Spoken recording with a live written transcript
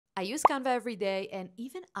I use Canva every day, and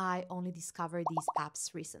even I only discovered these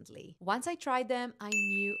apps recently. Once I tried them, I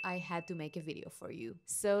knew I had to make a video for you.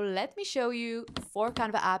 So let me show you 4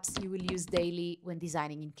 Canva apps you will use daily when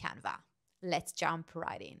designing in Canva. Let's jump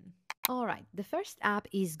right in. Alright, the first app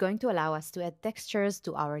is going to allow us to add textures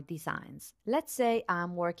to our designs. Let's say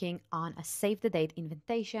I'm working on a save the date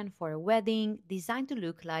invitation for a wedding designed to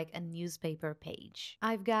look like a newspaper page.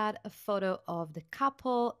 I've got a photo of the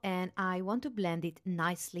couple and I want to blend it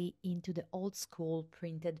nicely into the old school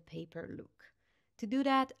printed paper look. To do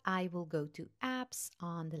that, I will go to Apps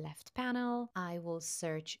on the left panel. I will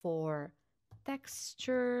search for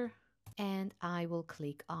texture and I will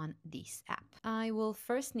click on this app. I will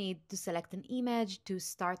first need to select an image to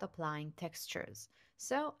start applying textures.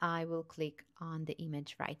 So I will click on the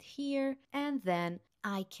image right here, and then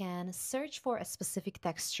I can search for a specific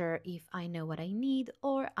texture if I know what I need,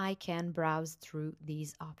 or I can browse through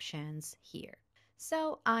these options here.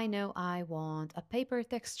 So I know I want a paper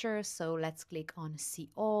texture, so let's click on See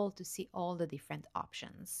All to see all the different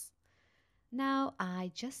options. Now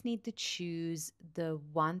I just need to choose the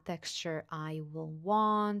one texture I will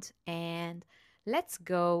want, and let's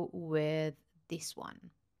go with this one.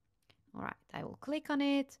 All right, I will click on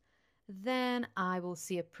it. Then I will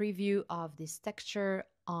see a preview of this texture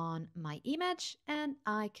on my image, and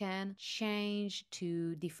I can change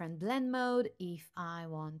to different blend mode if I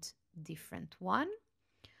want different one,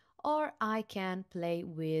 or I can play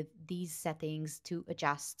with these settings to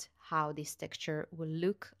adjust how this texture will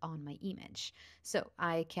look on my image. So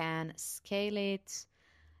I can scale it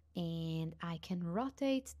and I can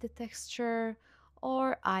rotate the texture,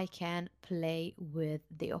 or I can play with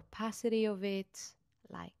the opacity of it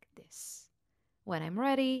like this. When I'm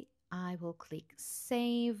ready, I will click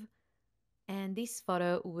Save, and this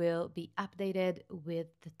photo will be updated with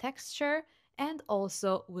the texture and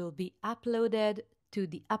also will be uploaded to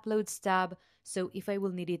the Uploads tab. So if I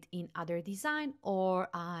will need it in other design or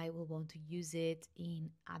I will want to use it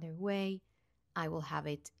in other way, I will have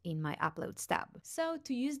it in my Uploads tab. So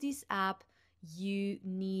to use this app, you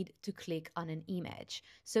need to click on an image.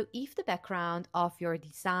 So if the background of your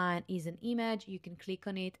design is an image, you can click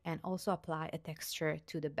on it and also apply a texture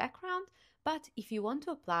to the background. But if you want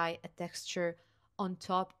to apply a texture on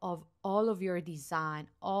top of all of your design,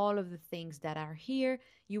 all of the things that are here,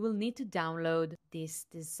 you will need to download this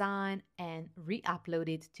design and re-upload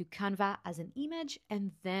it to Canva as an image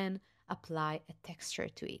and then apply a texture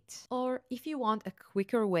to it. Or if you want a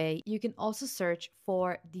quicker way, you can also search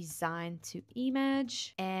for design to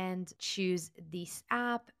image and choose this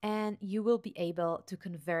app, and you will be able to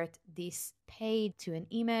convert this page to an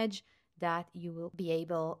image that you will be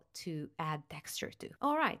able to add texture to.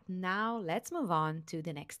 All right, now let's move on to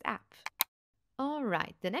the next app. All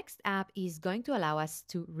right, the next app is going to allow us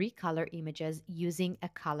to recolor images using a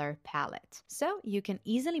color palette. So you can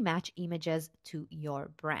easily match images to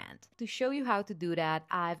your brand. To show you how to do that,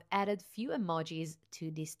 I've added few emojis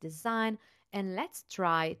to this design, and let's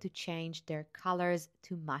try to change their colors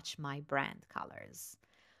to match my brand colors.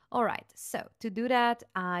 All right, so to do that,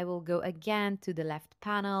 I will go again to the left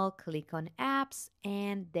panel, click on Apps,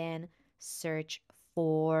 and then search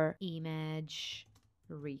for Image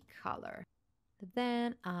Recolor.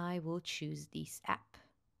 Then I will choose this app.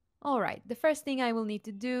 All right, the first thing I will need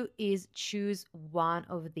to do is choose one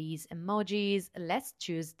of these emojis. Let's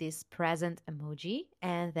choose this present emoji,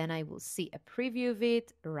 and then I will see a preview of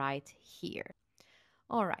it right here.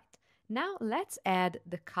 All right. Now let's add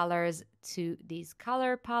the colors to this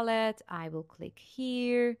color palette. I will click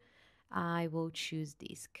here. I will choose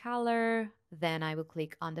this color. Then I will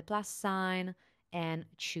click on the plus sign and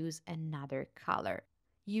choose another color.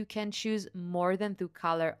 You can choose more than 2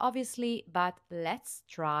 colors, obviously, but let's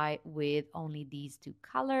try with only these 2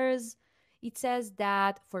 colors. It says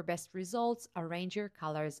that for best results, arrange your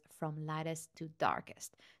colors from lightest to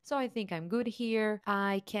darkest. So I think I'm good here.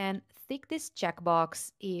 I can tick this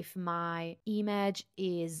checkbox if my image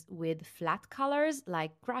is with flat colors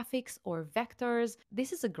like graphics or vectors.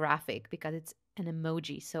 This is a graphic because it's an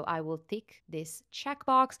emoji, so I will tick this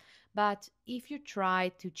checkbox. But if you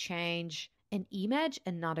try to change an image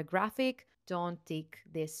and not a graphic, don't tick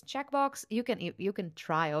this checkbox. You can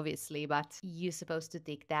try obviously, but you're supposed to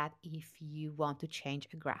tick that if you want to change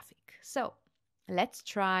a graphic. So let's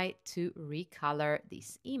try to recolor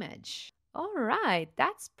this image. All right,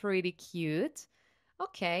 that's pretty cute.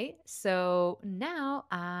 Okay, so now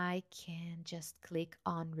I can just click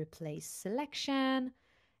on replace selection,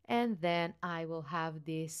 and then I will have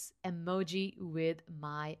this emoji with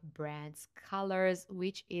my brand's colors,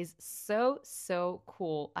 which is so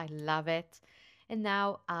cool. I love it. And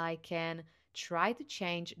now I can try to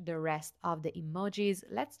change the rest of the emojis.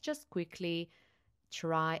 Let's just quickly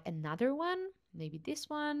try another one, maybe this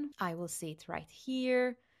one. I will see it right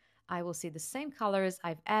here. I will see the same colors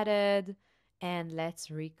I've added, and let's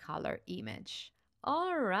recolor image.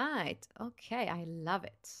 All right, okay, I love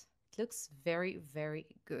it. It looks very, very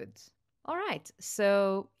good. All right,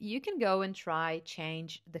 so you can go and try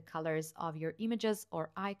change the colors of your images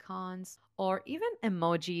or icons or even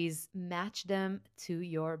emojis, match them to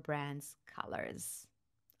your brand's colors.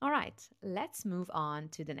 All right, let's move on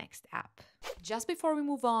to the next app. Just before we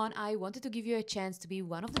move on, I wanted to give you a chance to be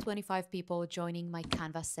one of the 25 people joining my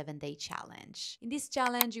Canva 7-day challenge. In this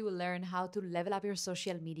challenge, you will learn how to level up your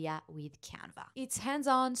social media with Canva. It's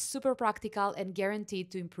hands-on, super practical, and guaranteed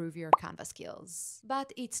to improve your Canva skills.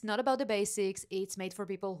 But it's not about the basics, it's made for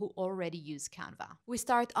people who already use Canva. We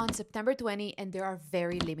start on September 20 and there are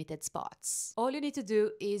very limited spots. All you need to do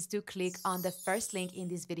is to click on the first link in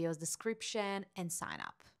this video's description and sign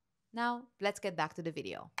up. Now, let's get back to the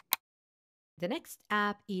video. The next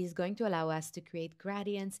app is going to allow us to create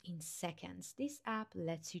gradients in seconds. This app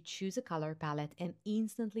lets you choose a color palette and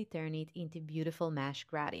instantly turn it into beautiful mesh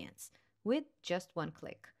gradients with just one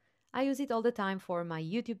click. I use it all the time for my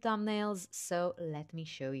YouTube thumbnails, so let me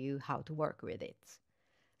show you how to work with it.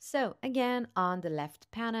 So again, on the left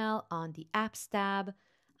panel, on the Apps tab,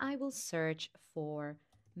 I will search for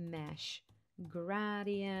mesh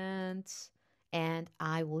gradient, and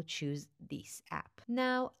I will choose this app.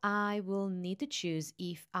 Now I will need to choose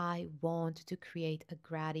if I want to create a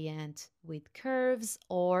gradient with curves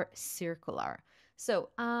or circular. So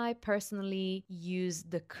I personally use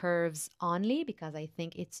the curves only because I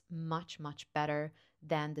think it's much better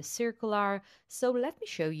than the circular. So let me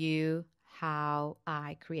show you how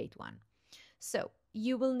I create one. So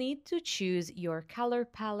you will need to choose your color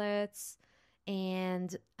palettes,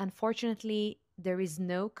 and unfortunately there is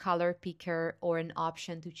no color picker or an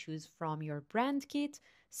option to choose from your brand kit,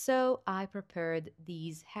 so I prepared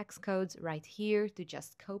these hex codes right here to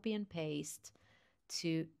just copy and paste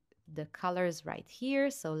to the colors right here.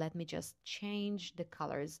 So let me just change the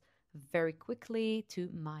colors very quickly to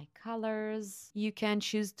my colors. You can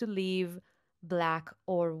choose to leave black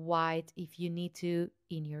or white if you need to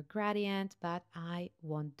in your gradient, but I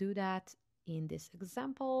won't do that in this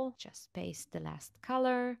example. Just paste the last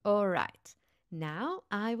color. All right. Now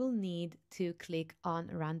I will need to click on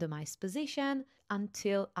randomize position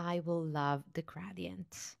until I will love the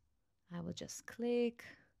gradient. I will just click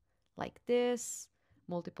like this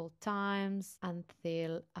multiple times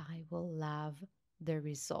until I will love the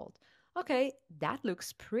result. Okay, that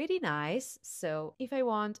looks pretty nice. So if I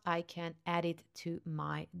want, I can add it to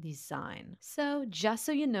my design. So just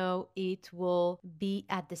so you know, it will be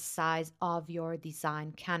at the size of your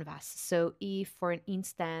design canvas. So if for an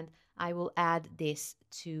instant, I will add this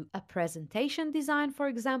to a presentation design, for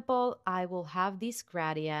example, I will have this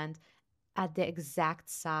gradient at the exact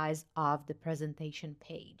size of the presentation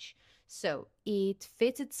page. So it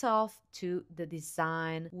fits itself to the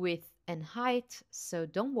design width and height, so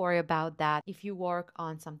don't worry about that. If you work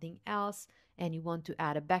on something else and you want to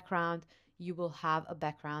add a background, you will have a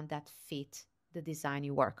background that fits the design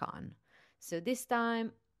you work on. So this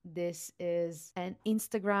time, this is an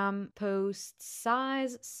Instagram post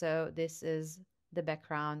size, so this is the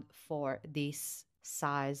background for this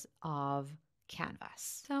size of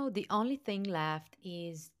canvas. So the only thing left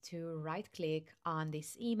is to right click on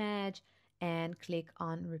this image and click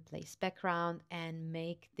on replace background and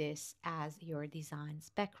make this as your design's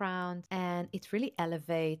background, and it really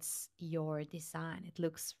elevates your design. It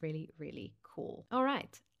looks really cool. All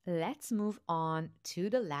right, let's move on to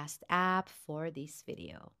the last app for this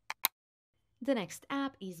video. The next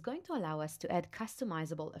app is going to allow us to add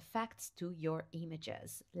customizable effects to your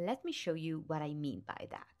images. Let me show you what I mean by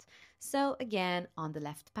that. So again, on the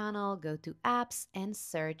left panel, go to apps and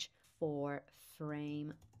search for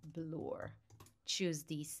frame blur. Choose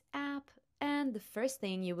this app, and the first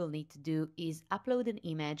thing you will need to do is upload an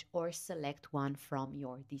image or select one from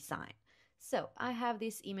your design. So I have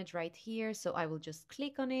this image right here, so I will just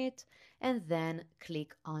click on it and then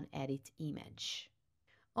click on edit image.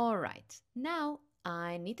 All right, now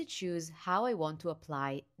I need to choose how I want to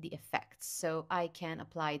apply the effects. So I can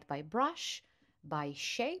apply it by brush, by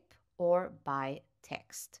shape, or by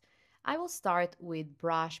text. I will start with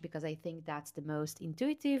brush because I think that's the most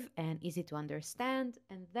intuitive and easy to understand.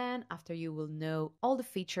 And then after you will know all the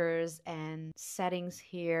features and settings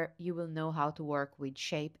here, you will know how to work with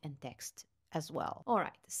shape and text as well. All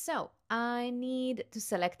right, so I need to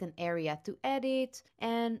select an area to edit,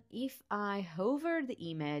 and if I hover the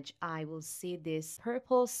image, I will see this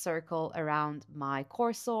purple circle around my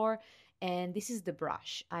cursor, And this is the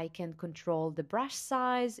brush. I can control the brush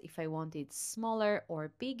size if I want it smaller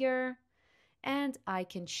or bigger. And I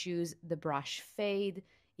can choose the brush fade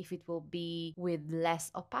if it will be with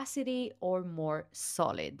less opacity or more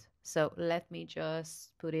solid. So let me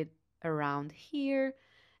just put it around here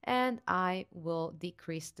and I will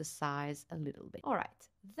decrease the size a little bit. All right,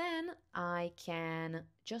 then I can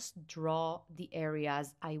just draw the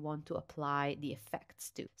areas I want to apply the effects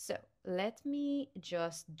to. So let me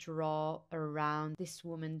just draw around this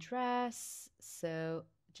woman's dress. So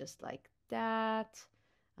just like that.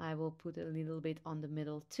 I will put a little bit on the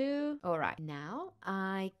middle too. All right, now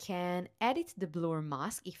I can edit the blur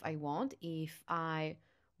mask if I want. If I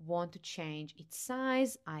want to change its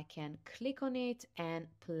size, I can click on it and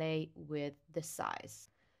play with the size.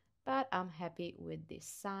 But I'm happy with this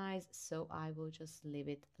size, so I will just leave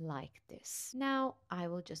it like this. Now I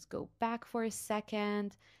will just go back for a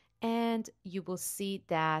second and you will see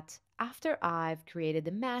that after I've created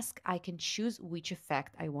the mask, I can choose which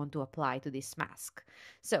effect I want to apply to this mask.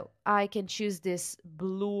 So I can choose this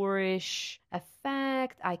bluish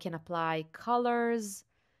effect, I can apply colors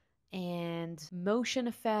and motion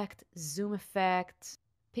effect, zoom effect,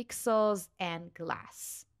 pixels, and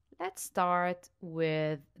glass. Let's start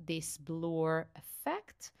with this blur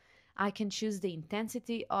effect. I can choose the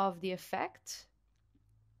intensity of the effect.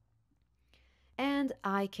 And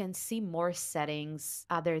I can see more settings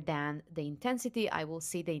other than the intensity. I will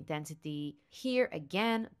see the intensity here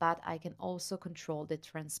again, but I can also control the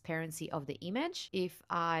transparency of the image. If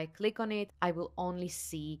I click on it, I will only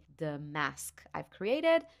see the mask I've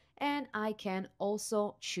created, and I can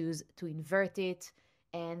also choose to invert it,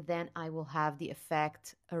 and then I will have the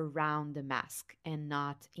effect around the mask and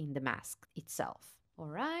not in the mask itself. All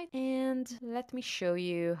right, and let me show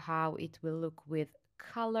you how it will look with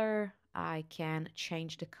color. I can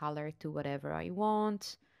change the color to whatever I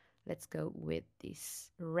want. Let's go with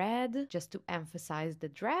this red just to emphasize the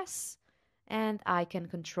dress. And I can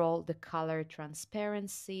control the color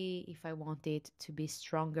transparency if I want it to be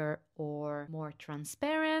stronger or more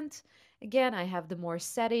transparent. Again, I have the more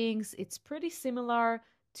settings. It's pretty similar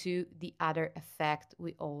to the other effect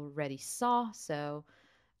we already saw. So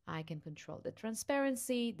I can control the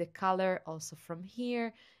transparency, the color also from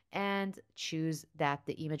here, and choose that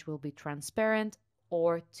the image will be transparent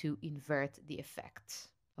or to invert the effect.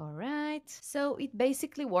 All right, so it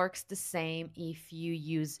basically works the same if you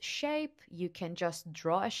use shape. You can just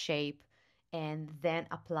draw a shape and then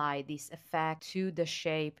apply this effect to the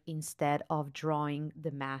shape instead of drawing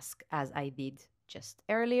the mask as I did just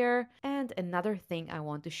earlier. And another thing I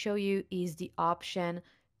want to show you is the option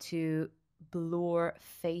to blur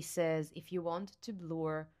faces if you want to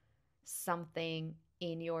blur something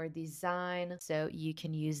in your design. So you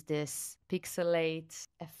can use this pixelate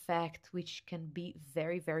effect, which can be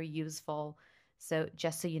very, very useful. So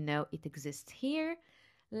just so you know, it exists here.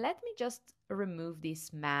 Let me just remove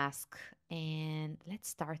this mask and let's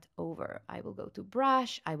start over. I will go to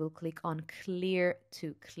brush. I will click on clear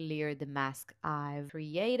to clear the mask I've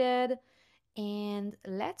created. And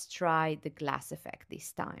let's try the glass effect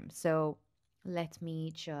this time. So let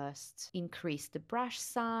me just increase the brush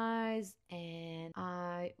size and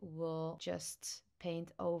I will just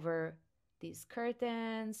paint over these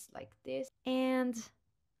curtains like this. And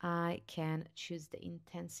I can choose the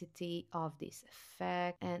intensity of this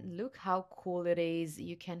effect. And look how cool it is.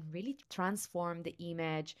 You can really transform the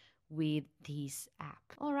image with this app.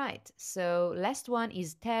 All right, so last one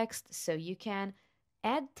is text. So you can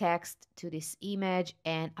add text to this image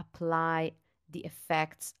and apply the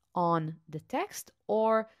effects on the text,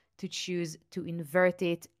 or to choose to invert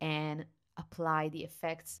it and apply the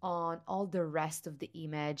effects on all the rest of the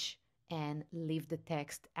image and leave the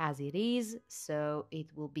text as it is, so it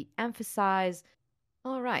will be emphasized.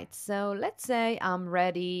 All right, so let's say I'm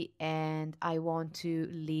ready and I want to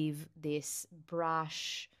leave this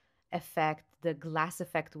brush effect, the glass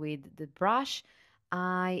effect with the brush.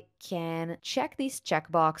 I can check this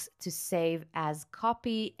checkbox to save as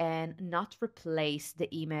copy and not replace the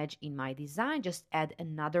image in my design. Just add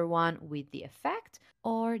another one with the effect,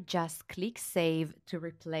 or just click save to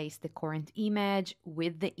replace the current image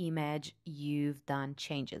with the image you've done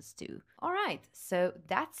changes to. All right, so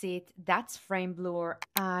that's it. That's Frame Blur.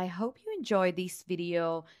 I hope you enjoyed this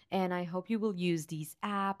video and I hope you will use these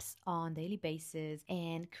apps on daily basis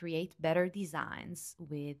and create better designs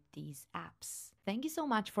with these apps. Thank you so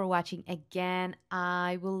much for watching again.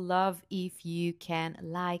 I will love if you can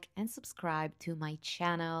like and subscribe to my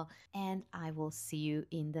channel, and I will see you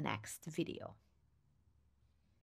in the next video.